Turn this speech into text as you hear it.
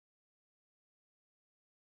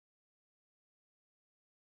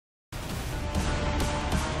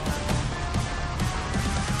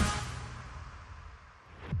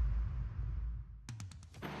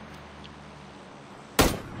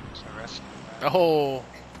Oh.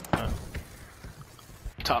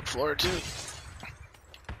 Top floor too.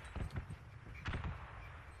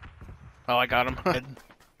 Oh, I got him. Oh,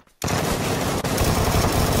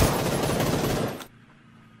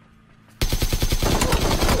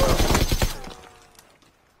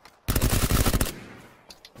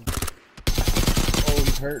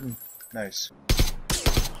 he's hurting. Nice.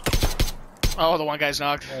 Oh, the one guy's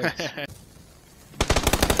knocked. Nice.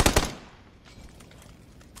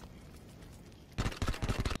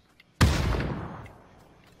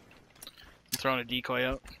 I'm throwing a decoy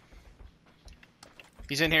out.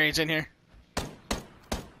 He's in here, he's in here.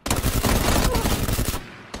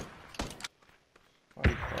 Why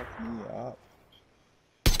you fuck me up?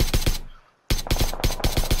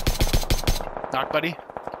 Knock, buddy.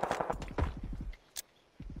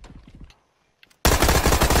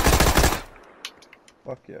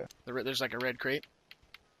 Fuck yeah. There's like a red crate.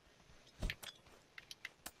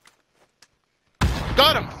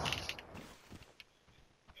 Got him!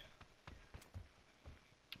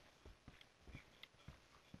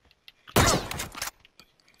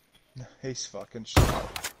 Nice fucking shot.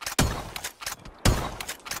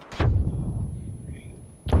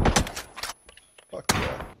 Fuck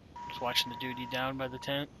yeah. Just watching the dude down by the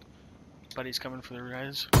tent. Buddy's coming for the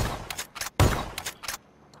res.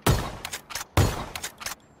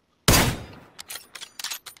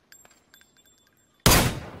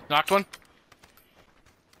 Knocked one.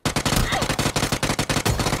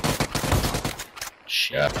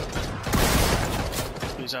 Shit. Yeah.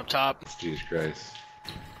 Who's up top? Jesus Christ.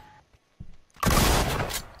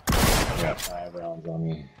 I got 5 rounds on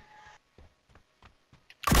me.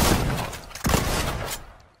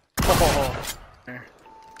 Oh. There.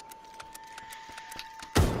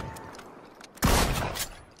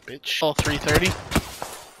 Bitch. All 330.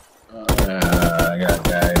 I got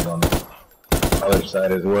guys on the other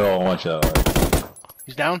side as well. Watch out.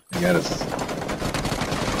 He's down. I got us.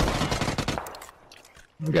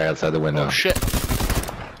 The guy outside the window. Oh shit.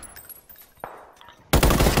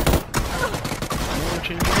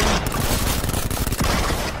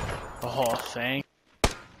 Oh, thank.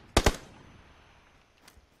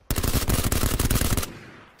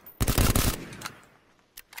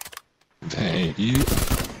 Thank you.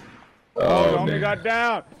 Oh, man. homie got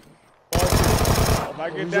down. Oh, I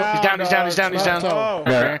get down. He's down. Oh.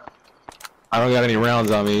 Yeah. I don't got any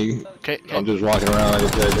rounds on me. Okay. I'm just walking around like a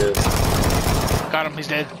dead. Got him. He's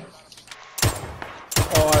dead.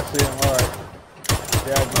 Oh, I see him. All right.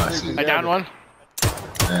 Yeah, I see. I downed one.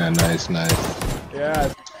 Yeah, nice.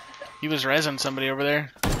 Yeah. He was resin somebody over there.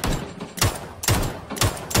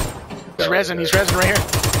 He's resin right here.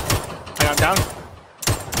 I got him down.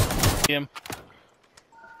 See him.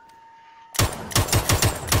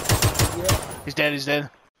 He's dead.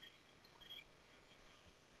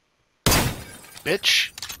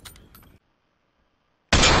 Bitch.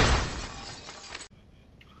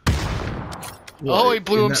 Oh, he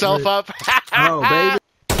blew himself up. Oh, baby.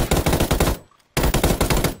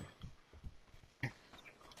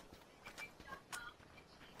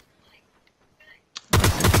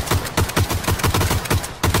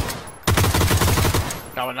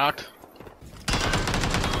 Got one knocked.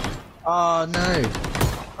 Oh no.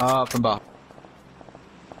 From behind.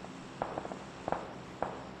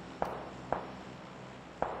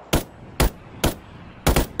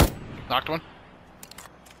 Knocked one.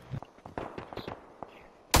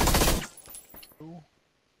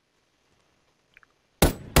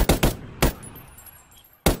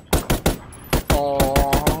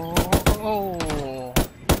 Oh.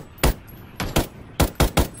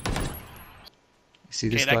 See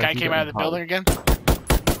this Okay, that guy came out of the building again.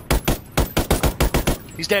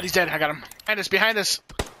 He's dead. I got him. Behind us.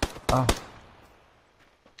 Oh.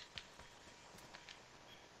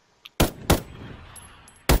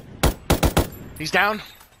 He's down.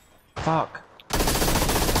 Fuck.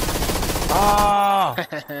 Ah!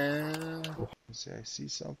 See, I see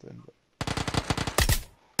something.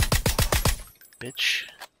 Bitch.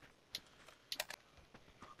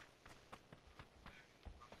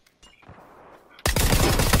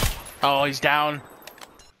 Oh, he's down.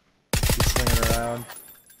 He's swinging around.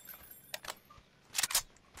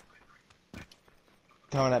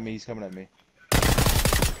 He's coming at me.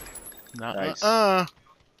 Nice.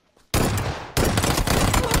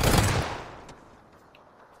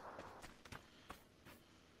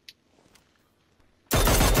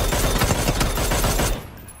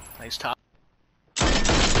 Nice top.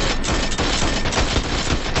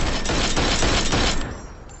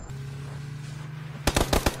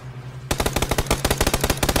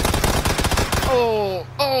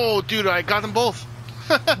 Oh, dude, I got them both.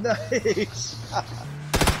 Nice.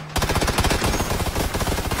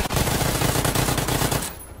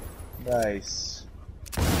 Nice.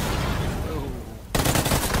 Oh.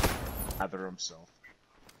 Gather himself.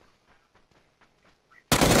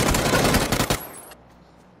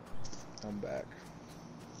 I'm back.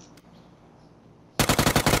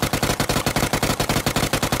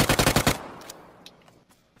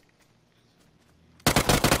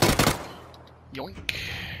 Yoink.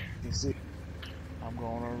 You see? I'm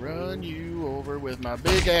gonna run you over with my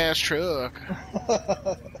big ass truck.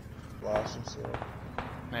 Lost himself.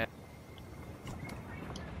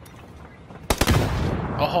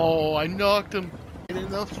 Oh, I knocked him in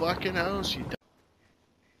the fucking house, you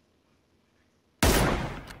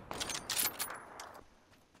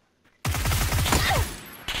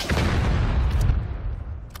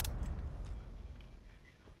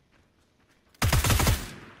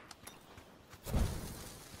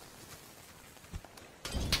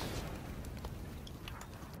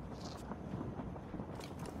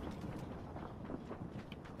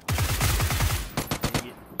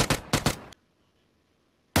idiot.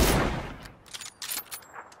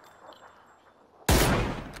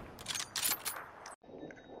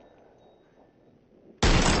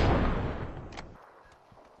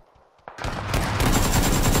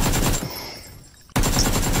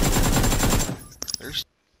 There's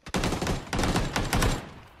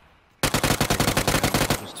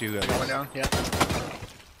There's two one guys down, yeah.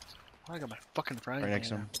 I got my fucking frying right next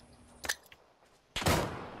to pan him.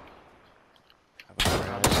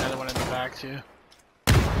 out. There's another one in the back too.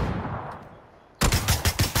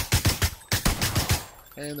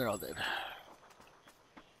 And they're all dead.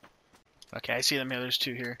 Okay, I see them here. There's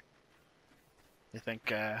two here. They think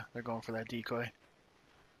they're going for that decoy.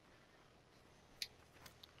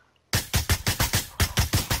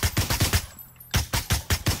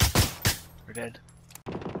 They're dead.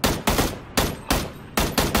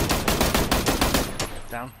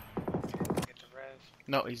 Down. Get the res.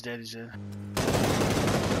 No, he's dead. He's dead.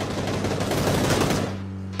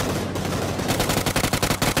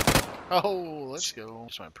 Oh, let's go.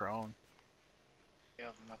 Just went prone. Yeah,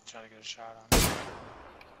 I'm about to try to get a shot on him.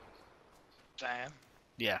 Damn.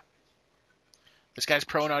 Yeah. This guy's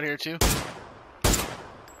prone out here too.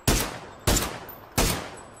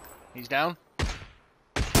 He's down.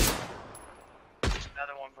 There's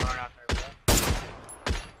another one prone out there, bro.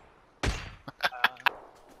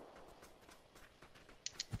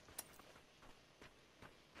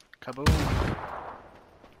 Kaboom.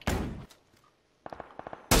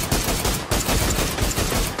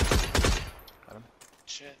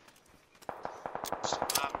 Shit.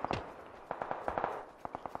 Stop.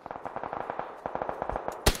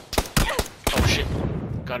 Oh shit.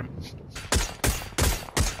 Got him.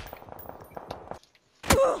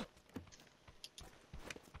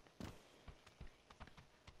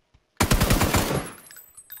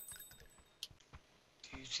 Do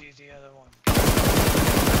you see the other one?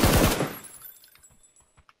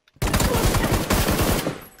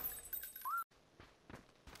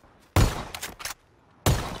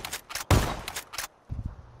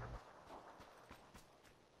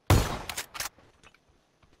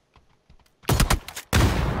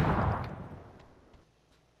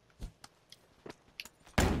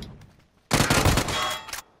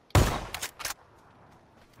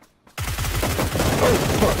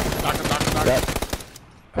 Knock him, knock him, knock him.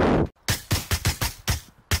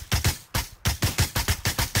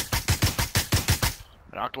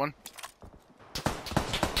 I knocked one.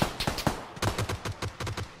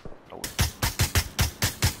 Oh.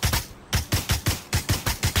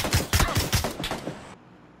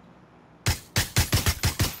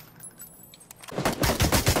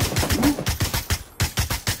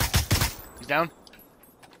 He's down.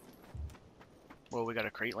 Whoa, we got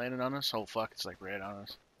a crate landing on us? Oh fuck, it's like right on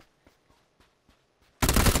us.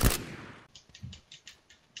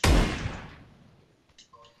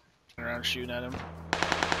 Around shooting at him.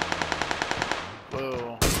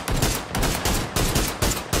 Whoa.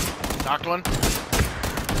 Knocked one.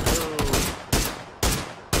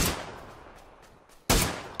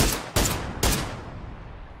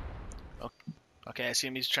 Whoa. Okay, I see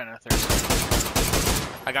him. He's trying to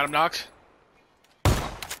thirst. I got him knocked.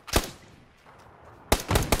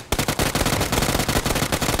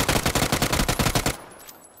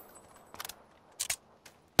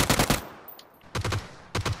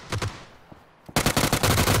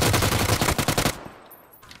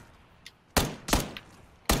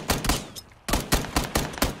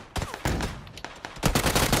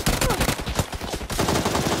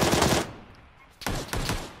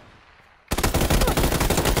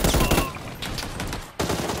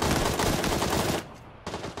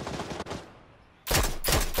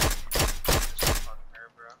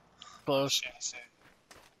 Close. Shit, I said.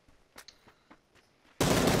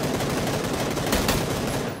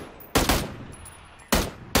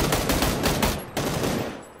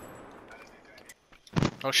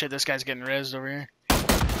 Oh shit, this guy's getting rezzed over here.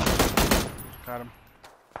 Got him.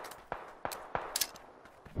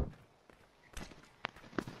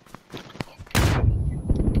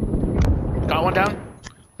 Got one down.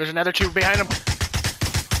 There's another two behind him.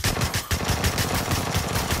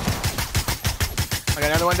 I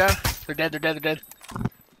got another one down. They're dead, they're dead, they're dead.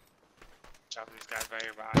 Chop these guys right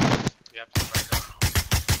here behind. Yep, right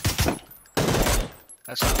there.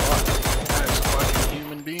 That's not luck. That is a fucking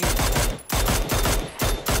human being.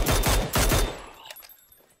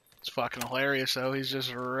 It's fucking hilarious though, he's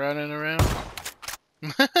just running around.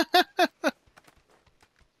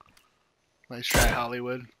 Nice try,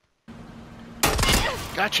 Hollywood.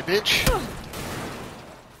 Gotcha, bitch.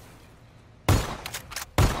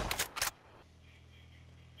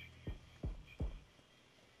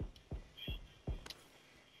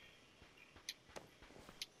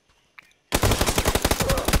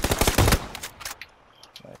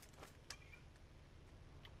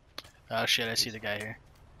 Oh shit, I see the guy here.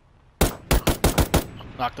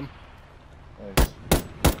 Knocked him. Nice.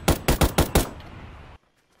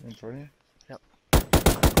 In front of you? Yep.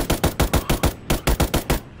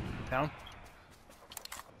 Down.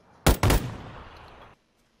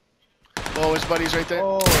 Oh, his buddy's right there.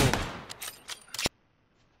 Oh!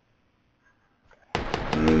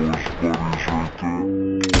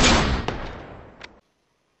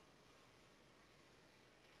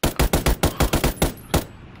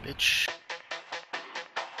 Bitch.